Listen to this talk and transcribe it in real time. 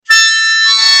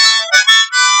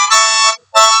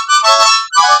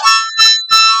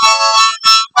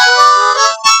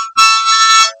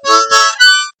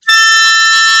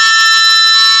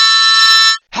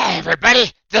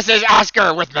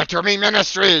Oscar with Mentor Me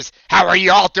Ministries. How are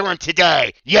you all doing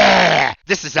today? Yeah,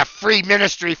 this is a free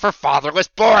ministry for fatherless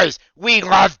boys. We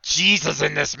love Jesus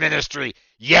in this ministry.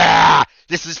 Yeah,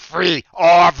 this is free.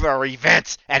 All of our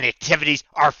events and activities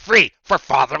are free for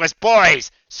fatherless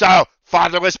boys. So,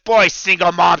 fatherless boys,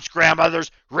 single moms, grandmothers,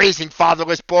 raising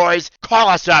fatherless boys, call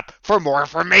us up for more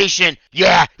information.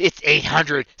 Yeah, it's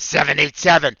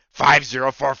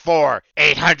 800-787-5044.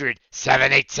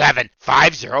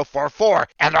 800-787-5044.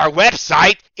 And our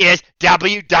website is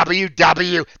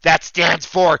www. That stands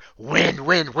for win,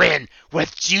 win, win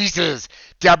with Jesus.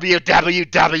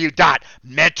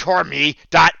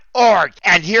 www.mentorme.org.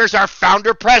 And here's our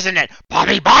founder president,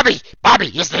 Bobby.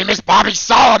 His name is Bobby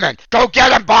Solomon. Go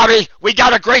get him, Bobby. We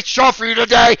got a great show for you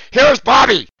today. Here's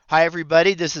Bobby. Hi,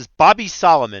 everybody. This is Bobby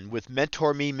Solomon with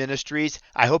Mentor Me Ministries.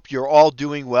 I hope you're all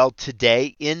doing well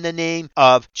today in the name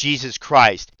of Jesus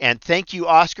Christ. And thank you,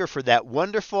 Oscar, for that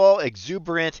wonderful,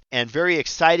 exuberant, and very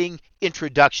exciting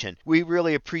introduction. We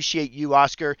really appreciate you,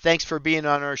 Oscar. Thanks for being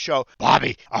on our show.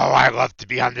 Bobby, I love to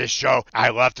be on this show. I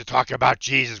love to talk about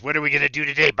Jesus. What are we going to do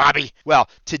today, Bobby? Well,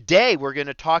 today we're going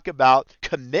to talk about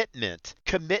commitment.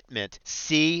 Commitment.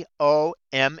 COMMITMENT.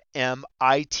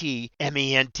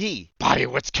 Bobby,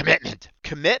 what's commitment?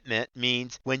 Commitment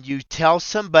means when you tell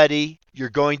somebody you're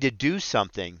going to do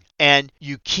something and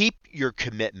you keep your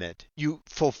commitment, you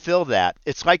fulfill that.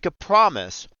 It's like a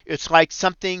promise. It's like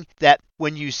something that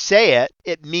when you say it,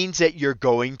 it means that you're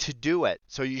going to do it.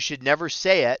 So you should never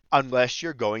say it unless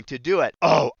you're going to do it.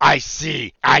 Oh, I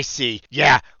see.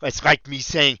 Yeah, it's like me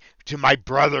saying to my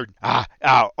brother,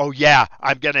 oh yeah,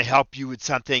 I'm going to help you with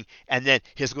something, and then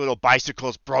his little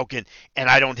bicycle's broken, and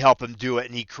I don't help him do it,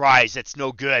 and he cries. It's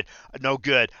no good.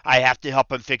 I have to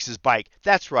help him fix his bike.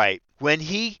 That's right. When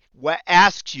he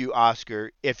asks you,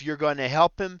 Oscar, if you're going to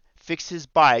help him fix his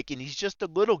bike, and he's just a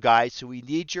little guy, so he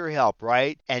needs your help,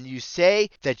 right? And you say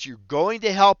that you're going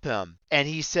to help him, and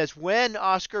he says, when,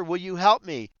 Oscar, will you help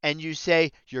me? And you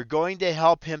say, you're going to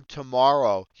help him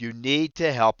tomorrow. You need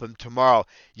to help him tomorrow.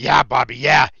 Yeah, Bobby,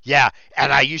 yeah.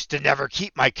 And I used to never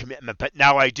keep my commitment, but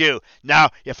now I do. Now,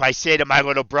 if I say to my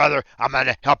little brother, I'm going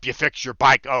to help you fix your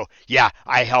bike, oh, yeah,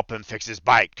 I help him fix his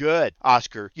bike. Good,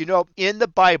 Oscar. You know, in the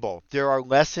Bible, there are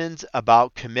lessons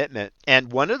about commitment,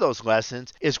 and one of those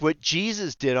lessons is what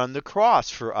Jesus did on the cross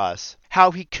for us.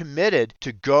 How he committed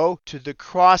to go to the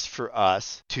cross for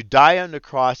us, to die on the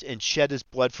cross and shed his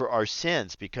blood for our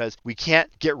sins, because we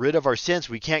can't get rid of our sins.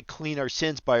 We can't clean our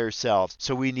sins by ourselves.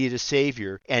 So we need a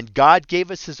Savior. And God gave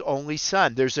us his only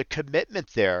Son. There's a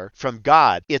commitment there from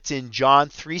God. It's in John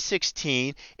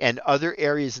 3:16 and other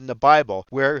areas in the Bible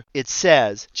where it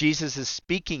says, Jesus is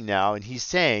speaking now, and he's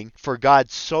saying, for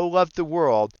God so loved the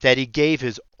world that he gave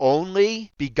his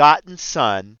only begotten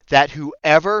Son, that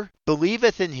whoever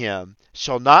believeth in him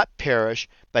shall not perish,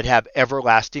 but have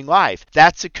everlasting life.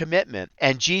 That's a commitment.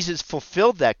 And Jesus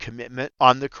fulfilled that commitment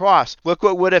on the cross. Look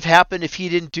what would have happened if he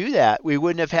didn't do that. We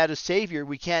wouldn't have had a Savior.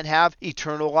 We can't have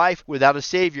eternal life without a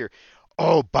Savior.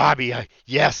 Oh, Bobby,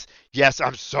 yes,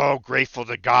 I'm so grateful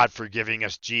to God for giving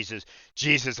us Jesus.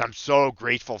 Jesus, I'm so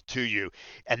grateful to you.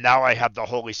 And now I have the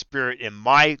Holy Spirit in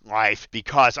my life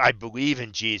because I believe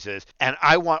in Jesus. And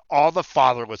I want all the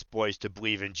fatherless boys to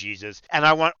believe in Jesus. And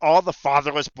I want all the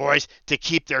fatherless boys to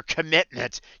keep their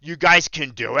commitments. You guys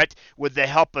can do it. With the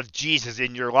help of Jesus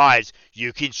in your lives,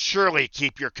 you can surely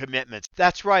keep your commitments.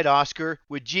 That's right, Oscar.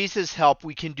 With Jesus' help,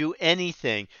 we can do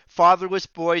anything. Fatherless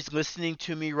boys listening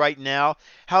to me right now,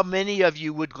 how many of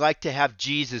you would like to have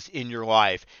Jesus in your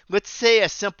life? Let's say a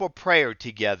simple prayer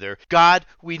together. God,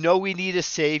 we know we need a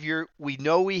Savior. We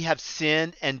know we have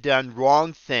sinned and done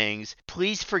wrong things.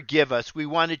 Please forgive us. We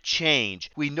want to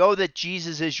change. We know that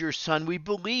Jesus is your Son. We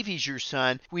believe he's your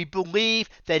Son. We believe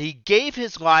that he gave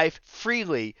his life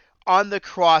freely on the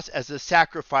cross as a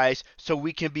sacrifice so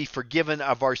we can be forgiven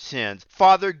of our sins.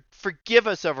 Father, forgive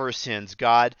us of our sins,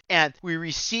 God. And we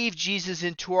receive Jesus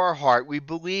into our heart. We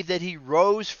believe that he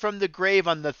rose from the grave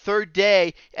on the third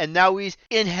day, and now he's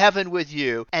in heaven with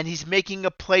you, and he's making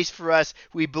a place for us.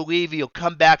 We believe he'll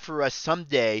come back for us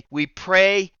someday. We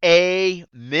pray,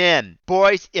 amen.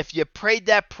 Boys, if you prayed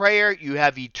that prayer, you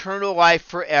have eternal life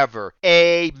forever.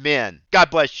 Amen. God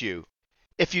bless you.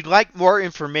 If you'd like more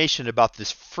information about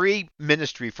this free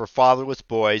ministry for fatherless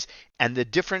boys and the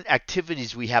different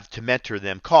activities we have to mentor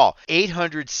them, call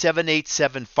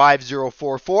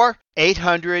 800-787-5044,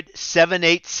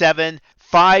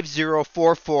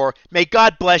 800-787-5044. May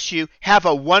God bless you. Have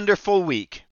a wonderful week.